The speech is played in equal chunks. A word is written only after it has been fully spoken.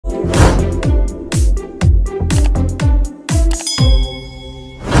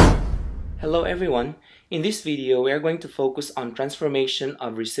Hello everyone. In this video, we are going to focus on transformation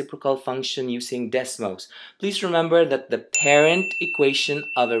of reciprocal function using Desmos. Please remember that the parent equation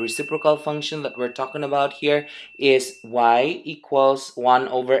of a reciprocal function that we're talking about here is y equals 1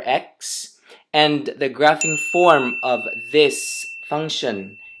 over x, and the graphing form of this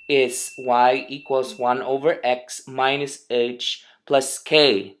function is y equals 1 over x minus h plus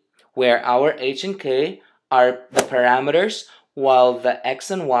k, where our h and k are the parameters while the x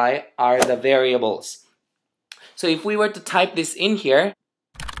and y are the variables. So if we were to type this in here,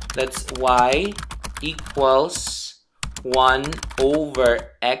 that's y equals 1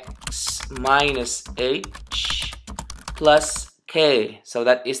 over x minus h plus k. So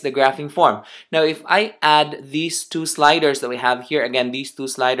that is the graphing form. Now if I add these two sliders that we have here, again, these two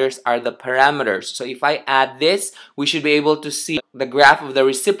sliders are the parameters. So if I add this, we should be able to see the graph of the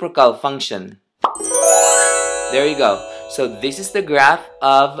reciprocal function. There you go. So this is the graph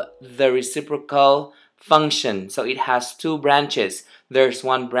of the reciprocal function. So it has two branches. There's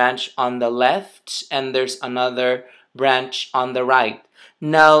one branch on the left and there's another branch on the right.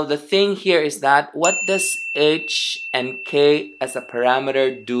 Now the thing here is that what does h and k as a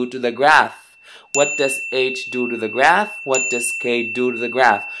parameter do to the graph? What does h do to the graph? What does k do to the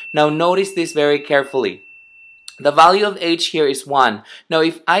graph? Now notice this very carefully. The value of h here is 1. Now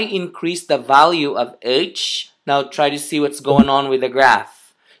if I increase the value of h, now try to see what's going on with the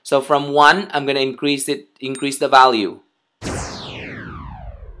graph. So from 1, I'm going to increase the value.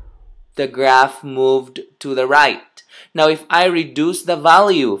 The graph moved to the right. Now if I reduce the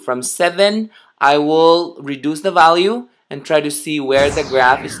value from 7, I will reduce the value and try to see where the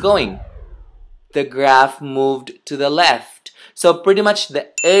graph is going. The graph moved to the left. So pretty much the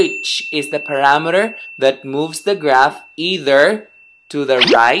h is the parameter that moves the graph either to the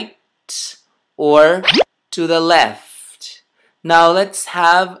right or to the left. Now let's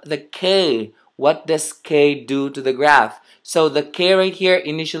have the k. What does k do to the graph? So the k right here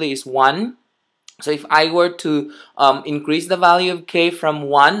initially is 1. So if I were to increase the value of k from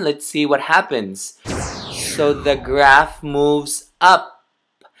 1, let's see what happens. So the graph moves up.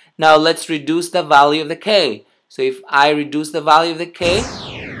 Now let's reduce the value of the k. So if I reduce the value of the k,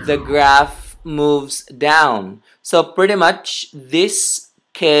 the graph moves down. So pretty much this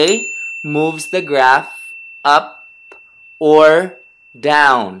k moves the graph up or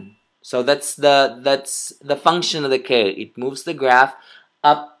down. So that's the function of the k. It moves the graph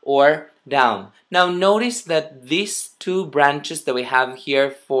up or down. Now notice that these two branches that we have here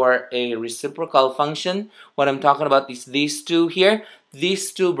for a reciprocal function, what I'm talking about is these two here.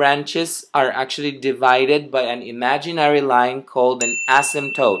 These two branches are actually divided by an imaginary line called an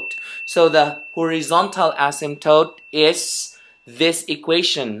asymptote. So the horizontal asymptote is this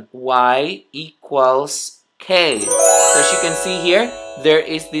equation, y equals k. So as you can see here, there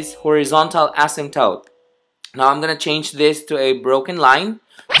is this horizontal asymptote. Now I'm going to change this to a broken line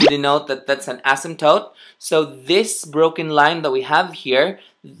to denote that that's an asymptote. So this broken line that we have here,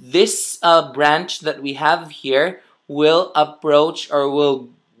 this branch that we have here will approach or will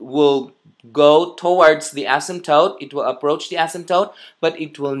go towards the asymptote. It will approach the asymptote, but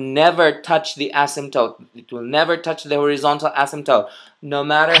it will never touch the asymptote. It will never touch the horizontal asymptote. No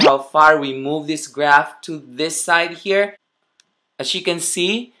matter how far we move this graph to this side here, as you can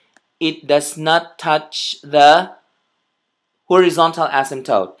see, it does not touch the horizontal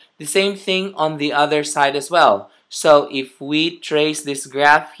asymptote. The same thing on the other side as well. So if we trace this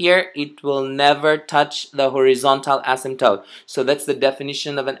graph here, it will never touch the horizontal asymptote. So that's the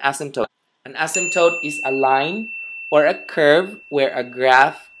definition of an asymptote. An asymptote is a line or a curve where a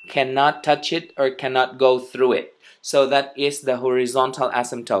graph cannot touch it or cannot go through it. So that is the horizontal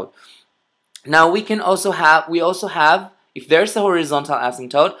asymptote. Now we also have, if there's a horizontal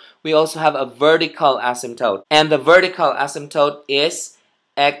asymptote, we also have a vertical asymptote. And the vertical asymptote is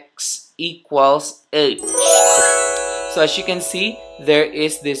x equals h. So as you can see, there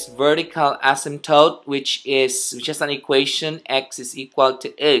is this vertical asymptote which is an equation, x is equal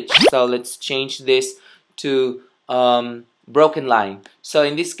to h. So let's change this to broken line. So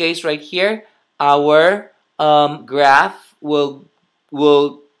in this case right here, our graph will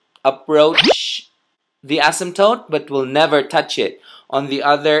approach the asymptote but will never touch it. On the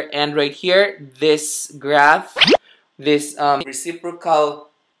other end right here, this graph, this reciprocal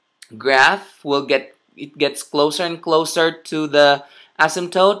graph gets closer and closer to the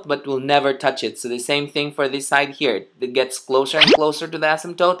asymptote but will never touch it. So the same thing for this side here. It gets closer and closer to the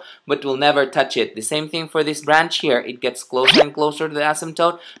asymptote but will never touch it. The same thing for this branch here. It gets closer and closer to the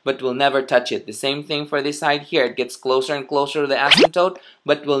asymptote but will never touch it. The same thing for this side here. It gets closer and closer to the asymptote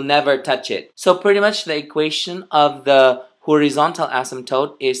but will never touch it. So pretty much the equation of the horizontal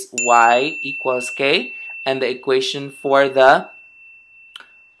asymptote is y equals k, and the equation for the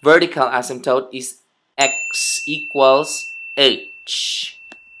vertical asymptote is x equals h.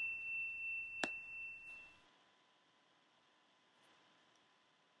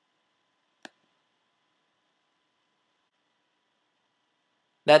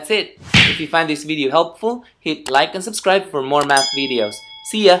 That's it. If you find this video helpful, hit like and subscribe for more math videos.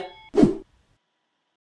 See ya!